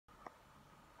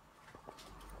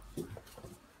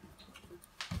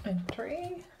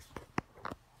entry.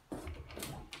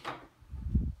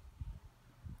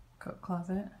 Coat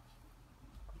closet.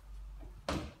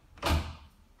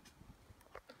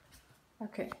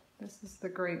 Okay, this is the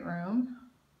great room.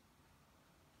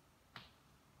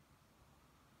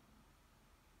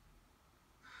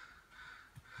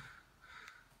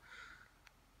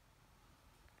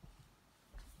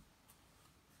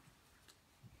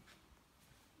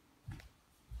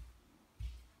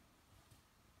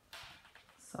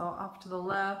 So off to the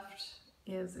left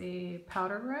is a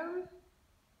powder room,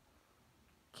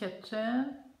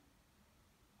 kitchen.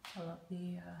 I love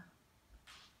the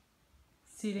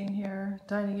seating here,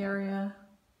 dining area.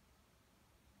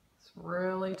 It's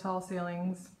really tall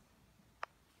ceilings.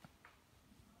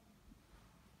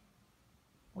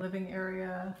 Living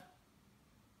area.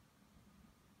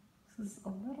 This is a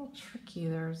little tricky.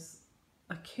 There's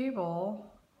a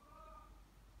cable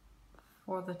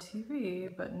for the TV,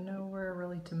 but nowhere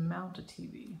really to mount a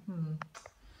TV.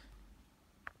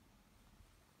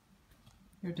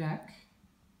 Your deck.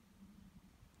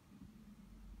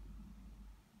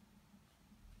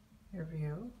 Your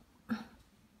view.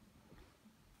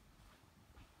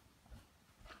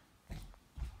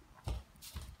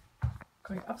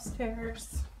 Going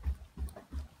upstairs.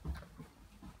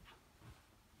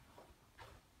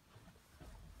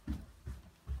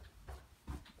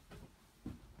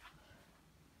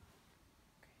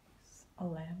 A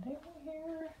landing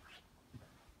here.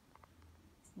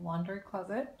 Laundry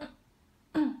closet.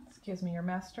 Excuse me, your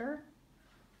master.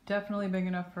 Definitely big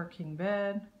enough for a king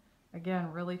bed.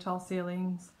 Again, really tall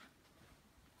ceilings.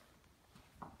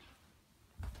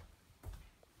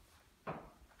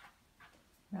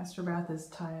 Master bath is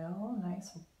tile.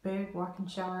 Nice big walk-in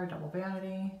shower, double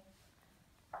vanity.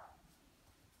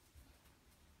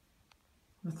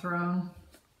 The throne.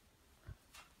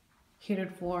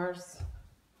 Heated floors.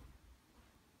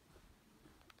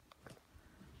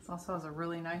 This also has a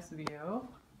really nice view.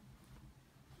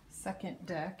 Second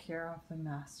deck here off the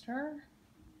master.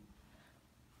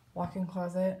 Walk-in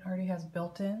closet already has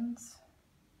built-ins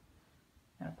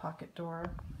and a pocket door.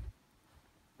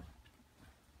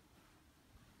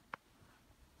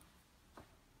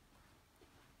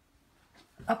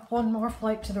 Up one more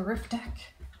flight to the roof deck.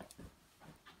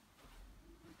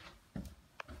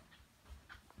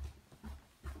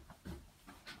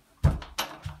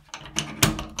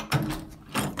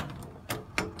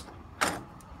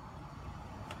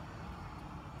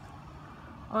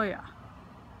 Oh yeah.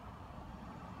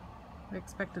 I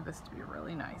expected this to be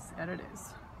really nice, and it is.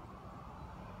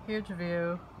 Huge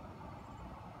view.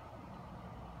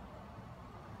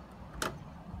 So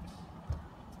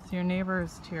your neighbor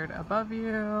is tiered above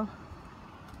you.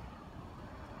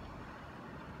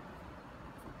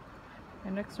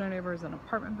 Your next door neighbor is an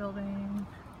apartment building.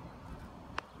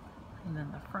 And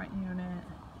then the front unit.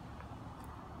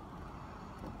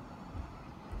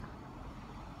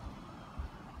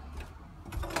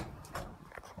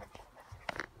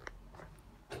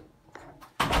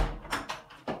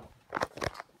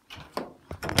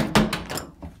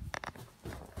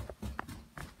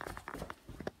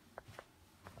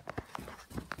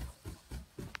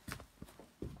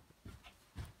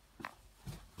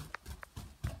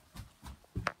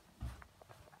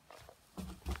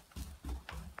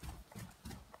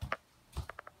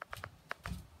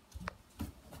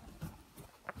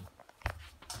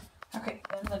 Okay,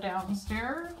 then the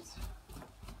downstairs,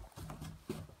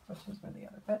 which is where the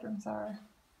other bedrooms are.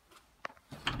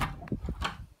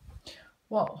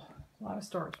 Whoa, a lot of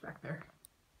storage back there.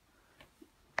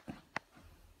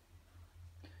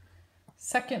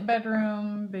 Second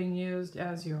bedroom being used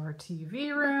as your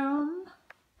TV room.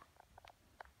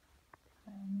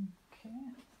 Okay.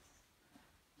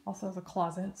 Also has a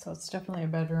closet, so it's definitely a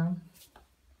bedroom.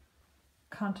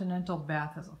 Continental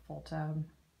bath has a full tub.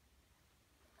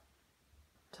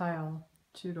 Tile,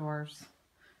 2 doors.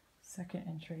 Second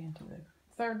entry into the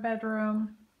third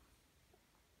bedroom.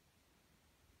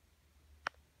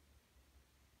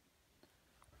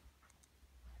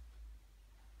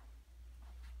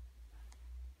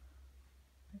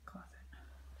 Big closet.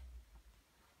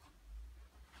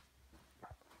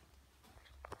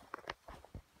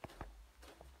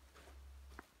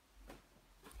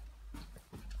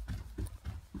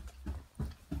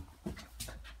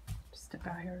 Step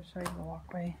out here to show you the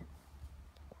walkway.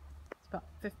 It's about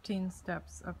 15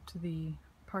 steps up to the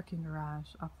parking garage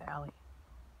off the alley.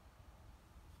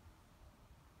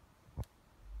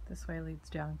 This way leads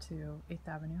down to 8th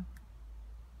Avenue.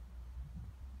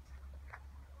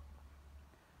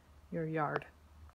 Your yard.